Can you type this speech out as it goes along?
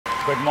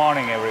Good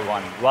morning,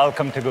 everyone.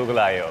 Welcome to Google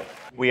I/O.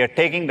 We are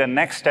taking the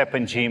next step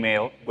in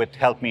Gmail with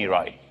Help Me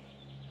Write.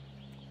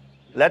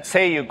 Let's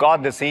say you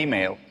got this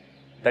email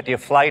that your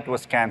flight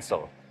was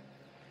canceled.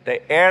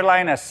 The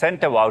airline has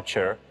sent a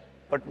voucher,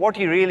 but what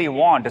you really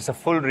want is a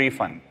full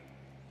refund.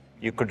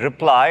 You could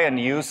reply and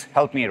use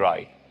Help Me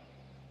Write.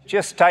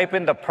 Just type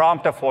in the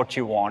prompt of what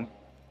you want,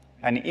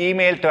 an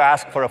email to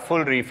ask for a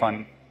full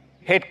refund,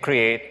 hit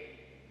create,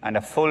 and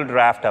a full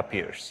draft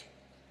appears.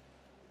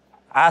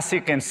 As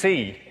you can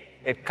see,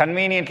 it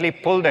conveniently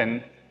pulled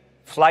in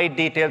flight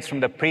details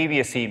from the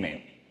previous email.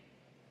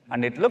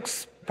 And it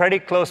looks pretty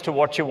close to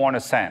what you want to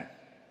send.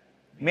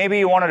 Maybe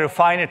you want to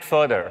refine it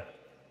further.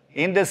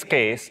 In this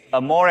case,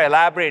 a more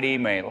elaborate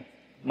email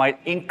might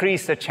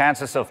increase the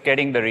chances of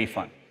getting the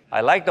refund.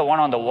 I like the one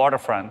on the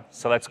waterfront,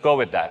 so let's go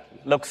with that.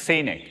 Looks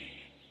scenic.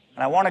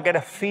 And I want to get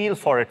a feel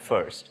for it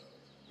first.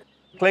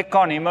 Click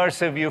on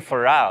Immersive View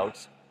for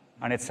routes,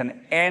 and it's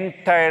an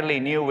entirely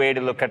new way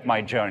to look at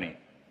my journey.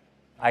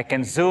 I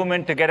can zoom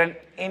in to get an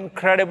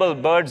incredible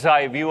bird's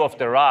eye view of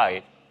the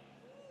ride.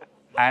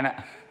 And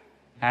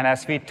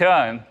as we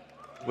turn,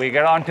 we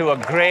get onto a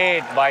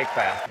great bike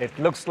path. It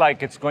looks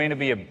like it's going to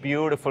be a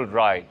beautiful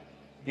ride.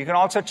 You can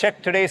also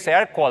check today's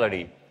air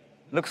quality.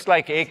 Looks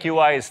like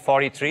AQI is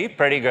 43,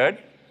 pretty good.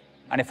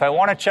 And if I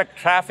want to check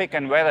traffic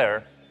and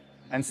weather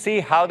and see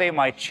how they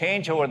might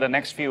change over the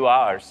next few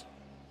hours,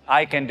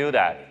 I can do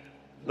that.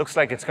 Looks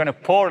like it's going to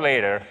pour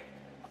later,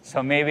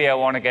 so maybe I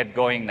want to get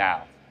going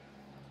now.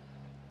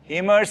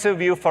 Immersive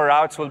View for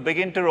routes will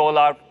begin to roll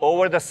out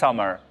over the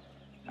summer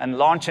and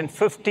launch in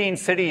 15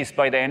 cities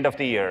by the end of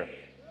the year,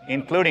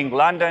 including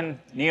London,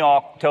 New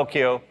York,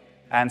 Tokyo,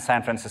 and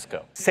San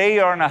Francisco. Say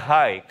you're on a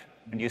hike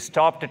and you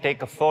stop to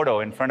take a photo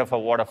in front of a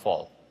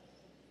waterfall.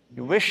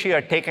 You wish you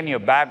had taken your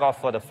bag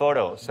off for the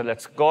photo, so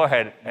let's go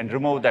ahead and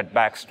remove that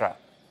backstrap.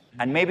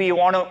 And maybe you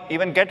want to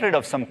even get rid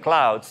of some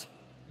clouds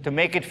to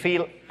make it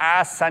feel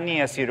as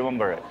sunny as you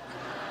remember it.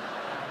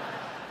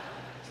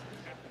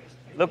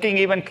 Looking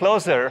even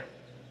closer,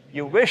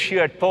 you wish you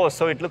had posed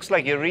so it looks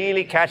like you're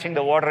really catching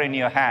the water in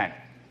your hand.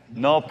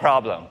 No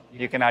problem.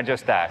 You can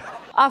adjust that.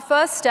 Our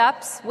first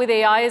steps with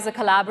AI as a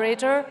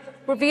collaborator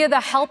were via the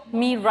Help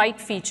Me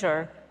Write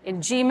feature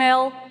in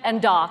Gmail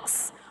and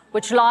Docs,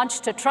 which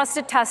launched to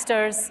trusted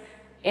testers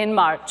in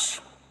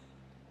March.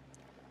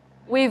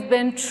 We've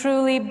been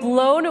truly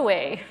blown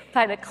away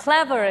by the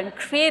clever and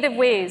creative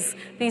ways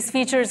these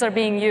features are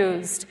being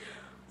used,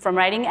 from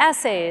writing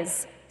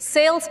essays,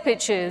 sales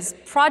pitches,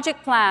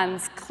 project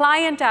plans,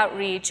 client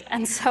outreach,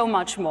 and so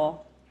much more.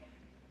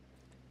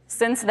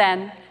 Since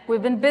then,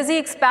 we've been busy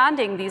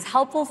expanding these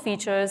helpful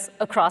features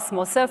across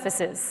more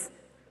surfaces.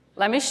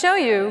 Let me show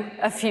you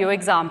a few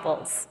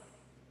examples.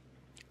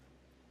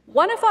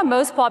 One of our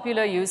most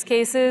popular use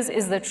cases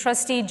is the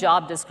trusty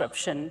job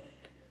description.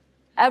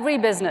 Every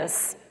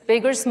business,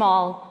 big or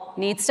small,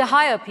 needs to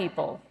hire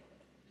people.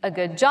 A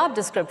good job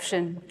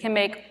description can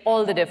make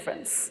all the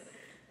difference.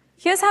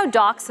 Here's how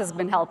Docs has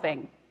been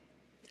helping.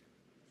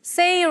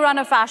 Say you run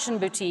a fashion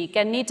boutique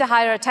and need to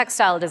hire a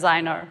textile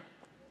designer.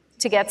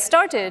 To get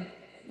started,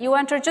 you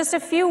enter just a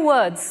few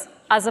words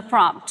as a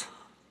prompt.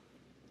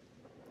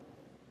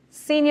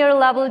 Senior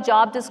level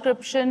job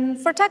description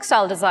for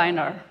textile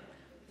designer.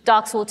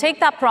 Docs will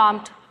take that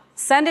prompt,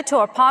 send it to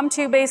our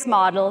PaLM2-based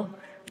model,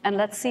 and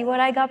let's see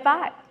what I got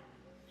back.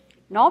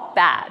 Not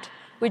bad.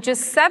 With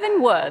just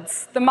 7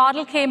 words, the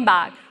model came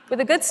back with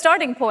a good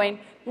starting point,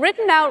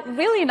 written out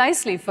really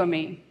nicely for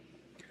me.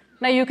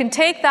 Now you can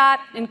take that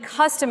and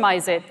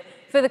customize it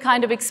for the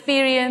kind of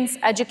experience,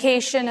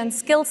 education, and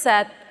skill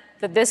set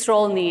that this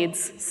role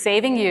needs,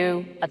 saving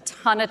you a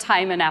ton of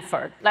time and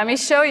effort. Let me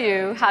show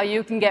you how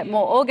you can get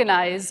more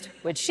organized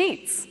with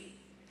Sheets.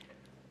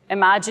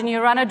 Imagine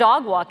you run a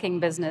dog walking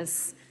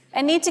business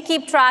and need to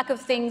keep track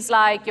of things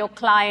like your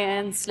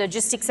clients,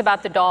 logistics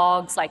about the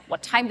dogs, like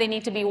what time they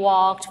need to be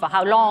walked, for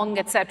how long,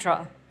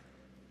 etc.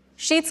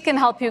 Sheets can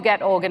help you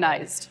get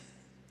organized.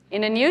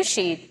 In a new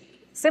sheet,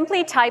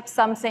 simply type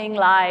something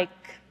like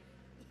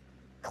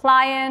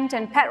client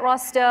and pet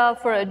roster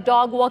for a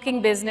dog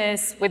walking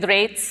business with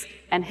rates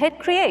and hit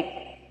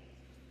create.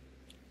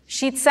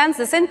 Sheets sends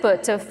this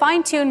input to a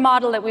fine-tuned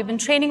model that we've been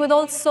training with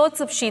all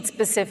sorts of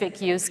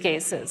Sheet-specific use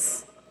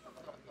cases.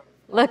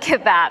 Look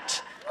at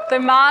that. The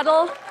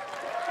model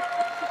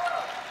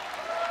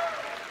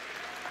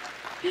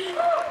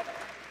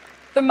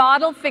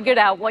figured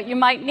out what you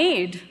might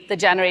need. The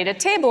generated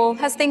table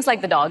has things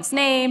like the dog's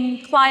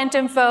name, client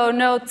info,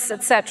 notes,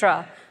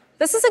 etc.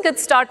 This is a good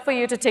start for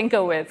you to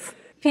tinker with.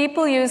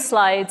 People use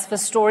slides for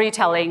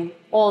storytelling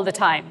all the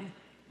time,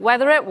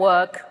 whether at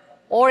work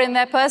or in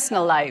their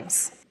personal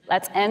lives.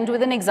 Let's end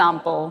with an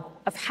example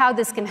of how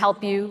this can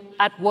help you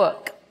at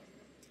work.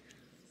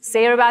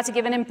 Say you're about to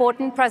give an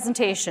important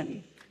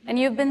presentation, and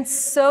you've been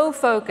so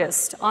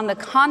focused on the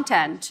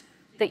content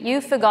that you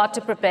forgot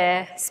to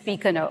prepare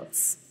speaker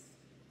notes.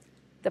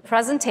 The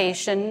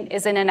presentation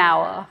is in an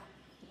hour.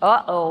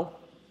 Uh-oh.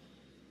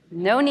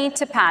 No need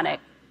to panic.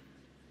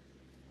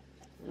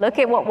 Look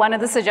at what one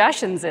of the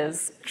suggestions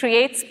is.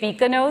 Create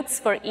speaker notes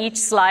for each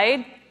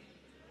slide.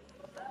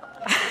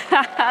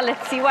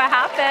 Let's see what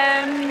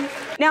happens.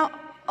 Now,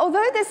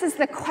 although this is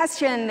the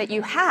question that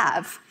you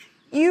have,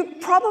 you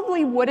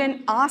probably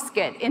wouldn't ask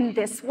it in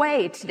this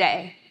way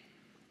today.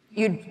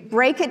 You'd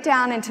break it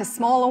down into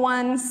smaller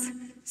ones,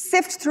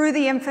 sift through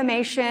the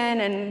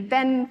information, and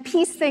then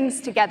piece things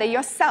together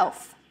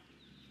yourself.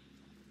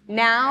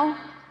 Now,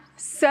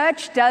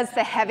 search does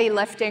the heavy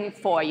lifting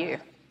for you.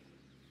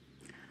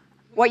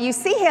 What you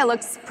see here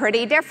looks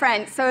pretty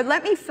different, so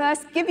let me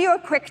first give you a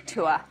quick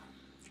tour.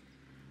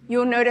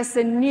 You'll notice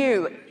a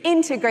new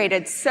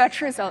integrated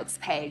search results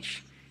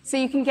page, so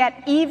you can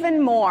get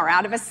even more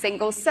out of a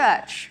single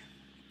search.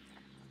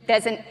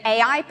 There's an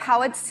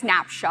AI-powered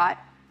snapshot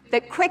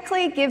that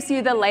quickly gives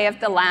you the lay of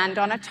the land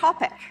on a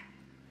topic.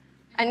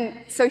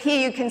 And so here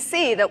you can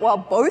see that while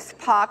both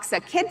parks are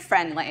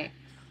kid-friendly,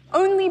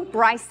 only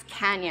Bryce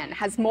Canyon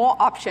has more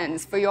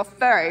options for your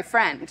furry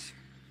friend.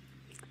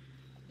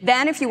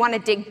 Then, if you want to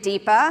dig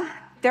deeper,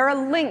 there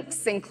are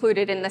links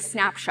included in the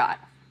snapshot.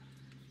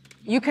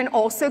 You can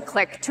also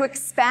click to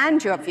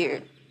expand your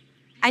view,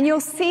 and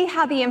you'll see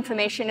how the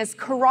information is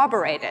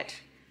corroborated.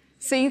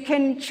 So you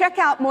can check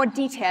out more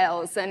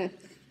details and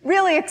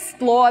really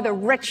explore the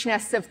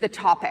richness of the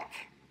topic.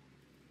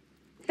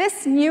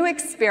 This new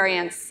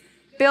experience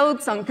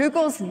builds on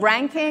Google's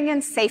ranking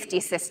and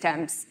safety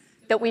systems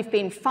that we've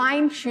been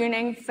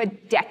fine-tuning for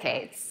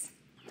decades.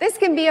 This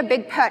can be a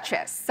big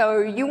purchase,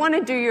 so you want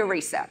to do your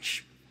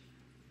research.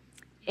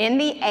 In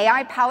the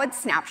AI-powered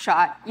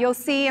snapshot, you'll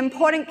see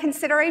important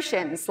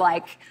considerations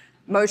like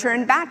motor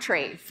and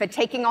battery for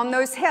taking on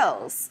those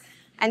hills,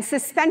 and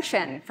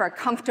suspension for a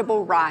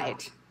comfortable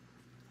ride.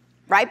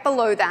 Right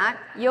below that,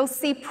 you'll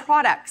see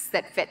products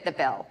that fit the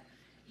bill,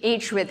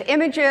 each with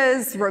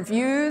images,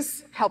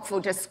 reviews, helpful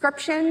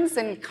descriptions,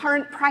 and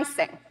current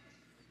pricing.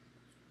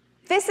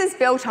 This is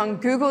built on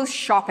Google's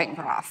shopping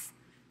graph,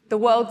 the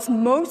world's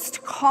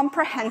most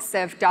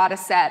comprehensive data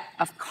set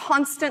of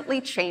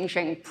constantly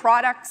changing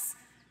products,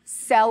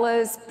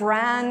 sellers,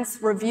 brands,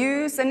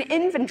 reviews, and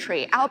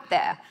inventory out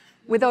there,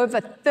 with over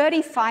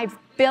 35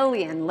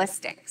 billion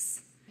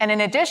listings. And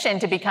in addition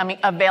to becoming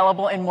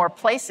available in more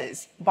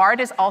places, Bard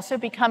is also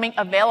becoming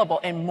available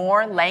in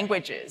more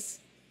languages.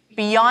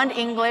 Beyond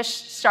English,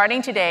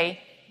 starting today,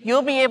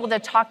 you'll be able to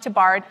talk to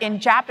Bard in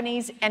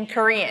Japanese and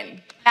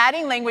Korean.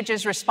 Adding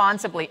languages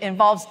responsibly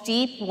involves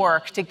deep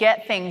work to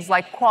get things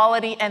like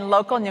quality and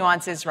local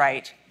nuances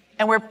right.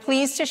 And we're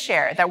pleased to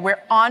share that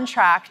we're on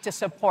track to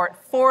support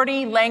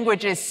 40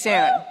 languages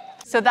soon.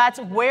 So that's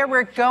where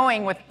we're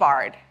going with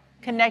Bard,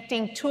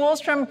 connecting tools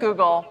from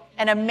Google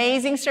and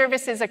amazing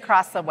services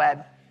across the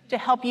web to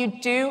help you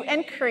do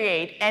and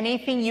create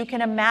anything you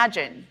can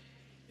imagine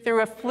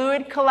through a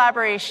fluid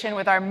collaboration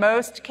with our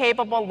most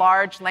capable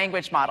large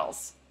language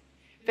models.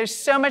 There's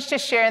so much to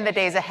share in the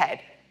days ahead.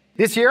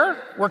 This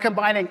year, we're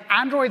combining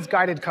Android's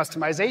guided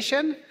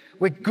customization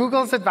with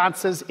Google's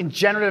advances in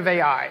generative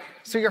AI,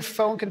 so your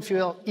phone can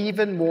feel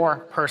even more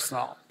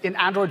personal. In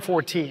Android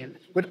 14,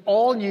 with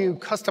all new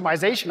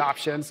customization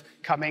options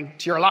coming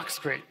to your lock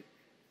screen.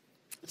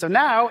 So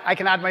now I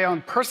can add my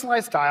own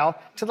personalized style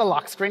to the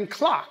lock screen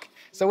clock,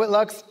 so it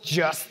looks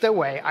just the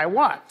way I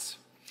want.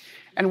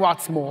 And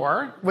what's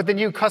more, with the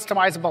new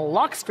customizable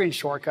lock screen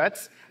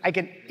shortcuts, I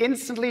can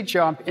instantly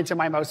jump into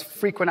my most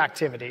frequent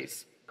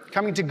activities.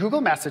 Coming to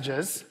Google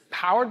Messages,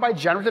 powered by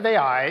generative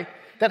AI,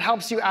 that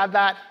helps you add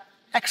that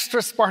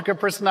extra spark of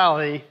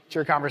personality to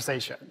your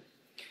conversation.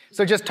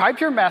 So just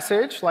type your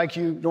message like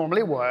you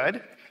normally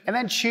would, and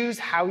then choose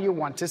how you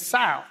want to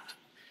sound.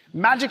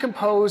 Magic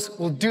Compose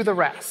will do the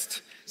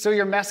rest, so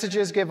your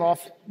messages give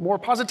off more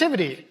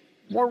positivity,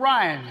 more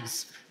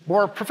rhymes,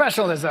 more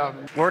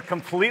professionalism. We're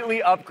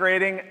completely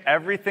upgrading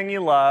everything you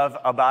love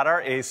about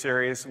our A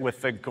series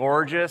with the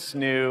gorgeous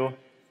new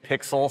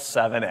Pixel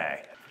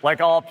 7a.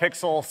 Like all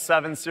Pixel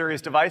 7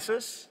 series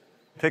devices,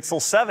 Pixel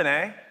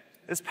 7a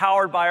is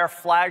powered by our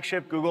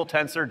flagship Google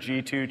Tensor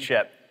G2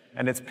 chip,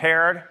 and it's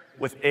paired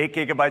with 8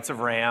 GB of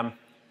RAM,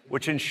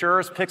 which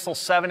ensures Pixel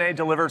 7a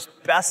delivers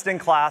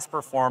best-in-class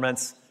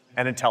performance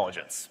and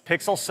intelligence.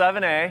 Pixel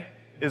 7a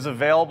is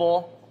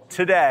available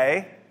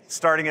today,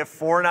 starting at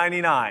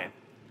 $499.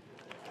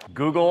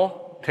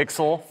 Google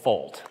Pixel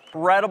Fold.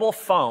 Incredible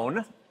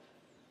phone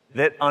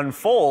that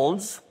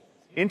unfolds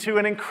into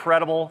an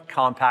incredible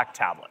compact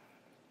tablet.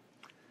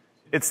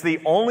 It's the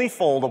only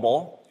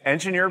foldable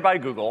engineered by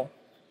Google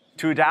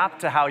to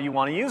adapt to how you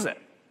want to use it,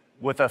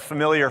 with a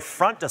familiar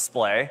front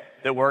display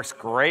that works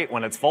great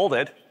when it's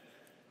folded,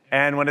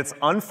 and when it's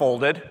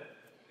unfolded,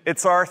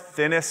 it's our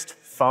thinnest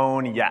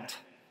phone yet,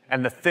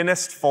 and the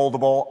thinnest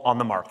foldable on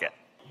the market.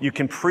 You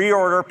can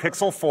pre-order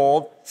Pixel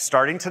Fold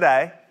starting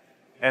today,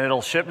 and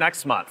it'll ship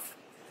next month.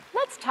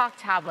 Let's talk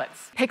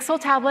tablets. Pixel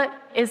Tablet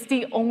is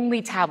the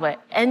only tablet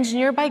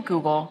engineered by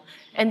Google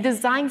and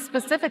designed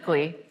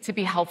specifically to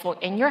be helpful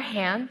in your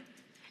hand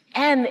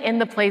and in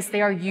the place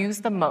they are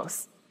used the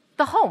most,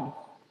 the home.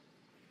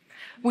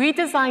 We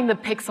designed the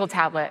Pixel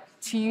Tablet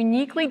to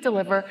uniquely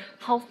deliver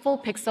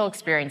helpful Pixel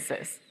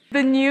experiences.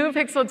 The new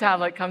Pixel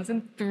Tablet comes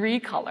in 3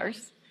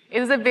 colors,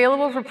 It is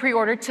available for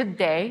pre-order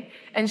today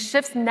and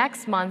ships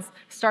next month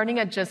starting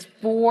at just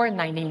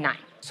 $4.99.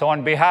 So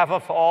on behalf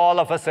of all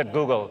of us at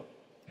Google,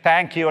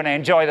 thank you and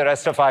enjoy the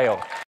rest of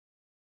I/O.